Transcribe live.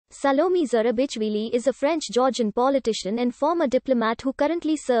Salome Zourabichvili is a French-Georgian politician and former diplomat who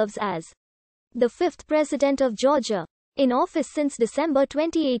currently serves as the fifth president of Georgia, in office since December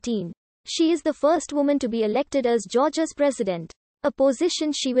 2018. She is the first woman to be elected as Georgia's president, a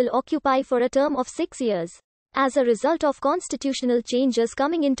position she will occupy for a term of 6 years, as a result of constitutional changes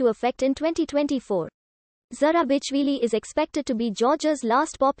coming into effect in 2024. Zourabichvili is expected to be Georgia's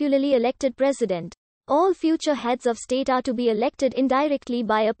last popularly elected president. All future heads of state are to be elected indirectly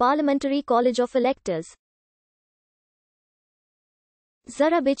by a parliamentary college of electors.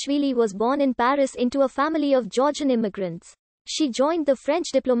 Zourabichvili was born in Paris into a family of Georgian immigrants. She joined the French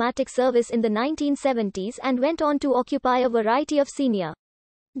diplomatic service in the 1970s and went on to occupy a variety of senior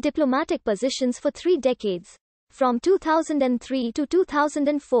diplomatic positions for 3 decades. From 2003 to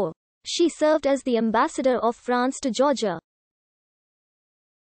 2004, she served as the ambassador of France to Georgia.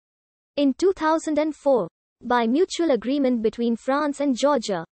 In 2004, by mutual agreement between France and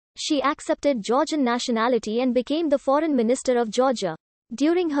Georgia, she accepted Georgian nationality and became the Foreign Minister of Georgia.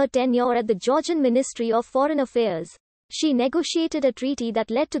 During her tenure at the Georgian Ministry of Foreign Affairs, she negotiated a treaty that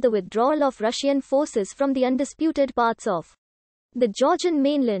led to the withdrawal of Russian forces from the undisputed parts of the Georgian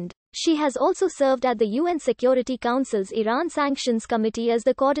mainland. She has also served at the UN Security Council's Iran Sanctions Committee as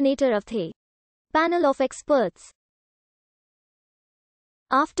the coordinator of the panel of experts.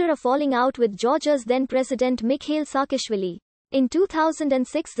 After a falling out with Georgia's then-president Mikhail Saakashvili, in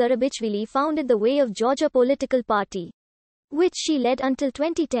 2006 Zourabichvili founded the Way of Georgia political party, which she led until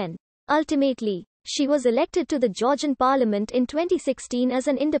 2010. Ultimately, she was elected to the Georgian parliament in 2016 as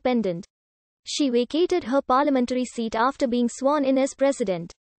an independent. She vacated her parliamentary seat after being sworn in as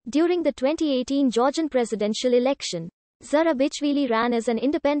president. During the 2018 Georgian presidential election, Zourabichvili ran as an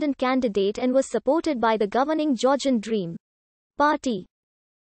independent candidate and was supported by the governing Georgian Dream Party.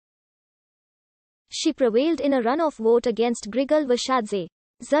 She prevailed in a runoff vote against Grigol Vashadze.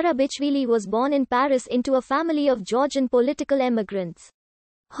 Zourabichvili was born in Paris into a family of Georgian political immigrants.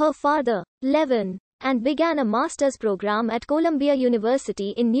 Her father, Levin, and began a master's program at Columbia University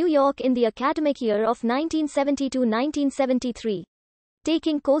in New York in the academic year of 1970-1973,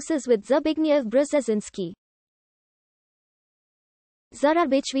 taking courses with Zbigniew Brzezinski.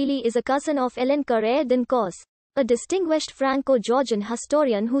 Zourabichvili is a cousin of Ellen Carrère-Dancause, a distinguished Franco-Georgian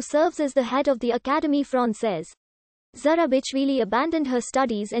historian who serves as the head of the Académie Française. Zourabichvili abandoned her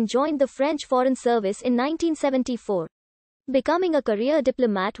studies and joined the French Foreign Service in 1974, becoming a career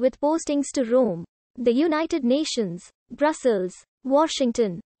diplomat with postings to Rome, the United Nations, Brussels,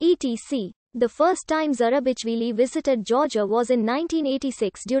 Washington, etc. The first time Zourabichvili visited Georgia was in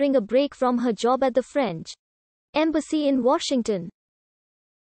 1986 during a break from her job at the French embassy in Washington.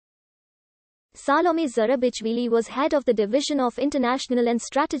 Salome Zourabichvili was head of the Division of International and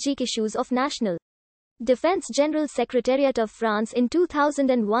Strategic Issues of National Defense General Secretariat of France in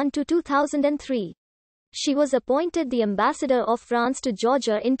 2001 to 2003. She was appointed the ambassador of France to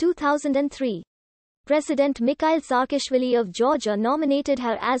Georgia in 2003. President Mikhail Saakashvili of Georgia nominated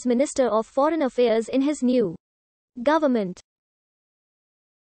her as Minister of Foreign Affairs in his new government.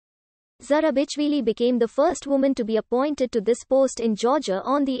 Zourabichvili became the first woman to be appointed to this post in Georgia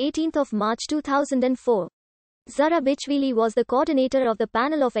on the 18th of March 2004. Zourabichvili was the coordinator of the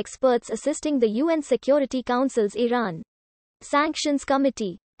panel of experts assisting the UN Security Council's Iran Sanctions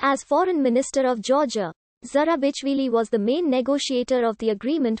Committee. As Foreign Minister of Georgia, Zourabichvili was the main negotiator of the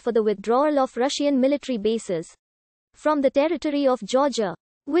agreement for the withdrawal of Russian military bases from the territory of Georgia,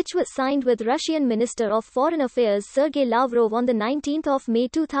 which was signed with Russian Minister of Foreign Affairs Sergei Lavrov on the 19th of May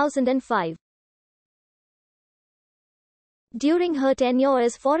 2005. During her tenure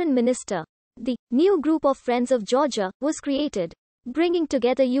as foreign minister, the new group of Friends of Georgia was created, bringing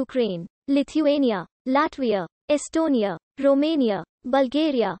together Ukraine, Lithuania, Latvia, Estonia, Romania,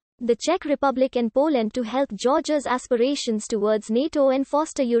 Bulgaria, the Czech Republic and Poland to help Georgia's aspirations towards NATO and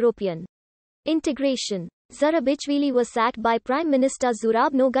foster European integration. Zourabichvili was sacked by Prime Minister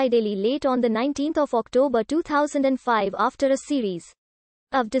Zurab Nogaideli late on the 19th of October 2005 after a series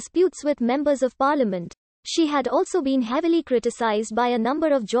of disputes with members of parliament. She had also been heavily criticized by a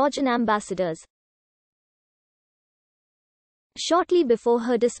number of Georgian ambassadors. Shortly before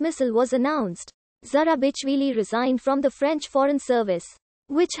her dismissal was announced, Zourabichvili resigned from the French Foreign Service,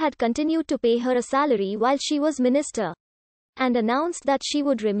 which had continued to pay her a salary while she was minister, and announced that she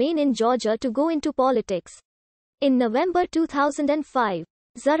would remain in Georgia to go into politics. In November 2005,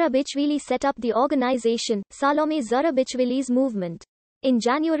 Zourabichvili set up the organization, Salome Zourabichvili's Movement. In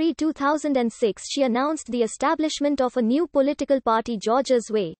January 2006 she announced the establishment of a new political party, Georgia's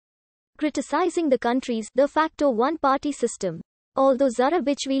Way, criticizing the country's de facto one-party system. Although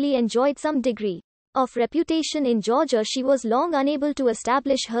Zourabichvili enjoyed some degree of reputation in Georgia, she was long unable to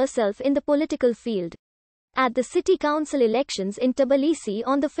establish herself in the political field. At the city council elections in Tbilisi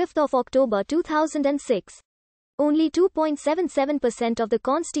on 5 October 2006, only 2.77% of the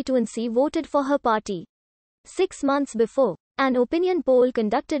constituency voted for her party. 6 months before, an opinion poll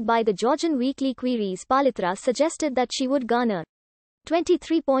conducted by the Georgian weekly Queries Palitra suggested that she would garner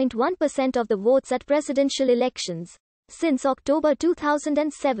 23.1% of the votes at presidential elections. Since October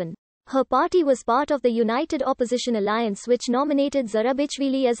 2007, her party was part of the United Opposition Alliance, which nominated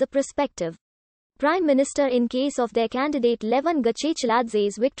Zourabichvili as a prospective prime minister in case of their candidate Levon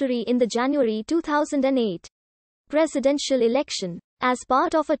Gachechladze's victory in the January 2008 presidential election. As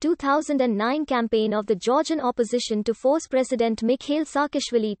part of a 2009 campaign of the Georgian opposition to force President Mikhail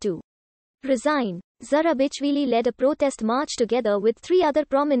Saakashvili to resign, Zourabichvili led a protest march together with 3 other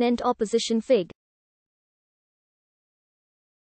prominent opposition figures.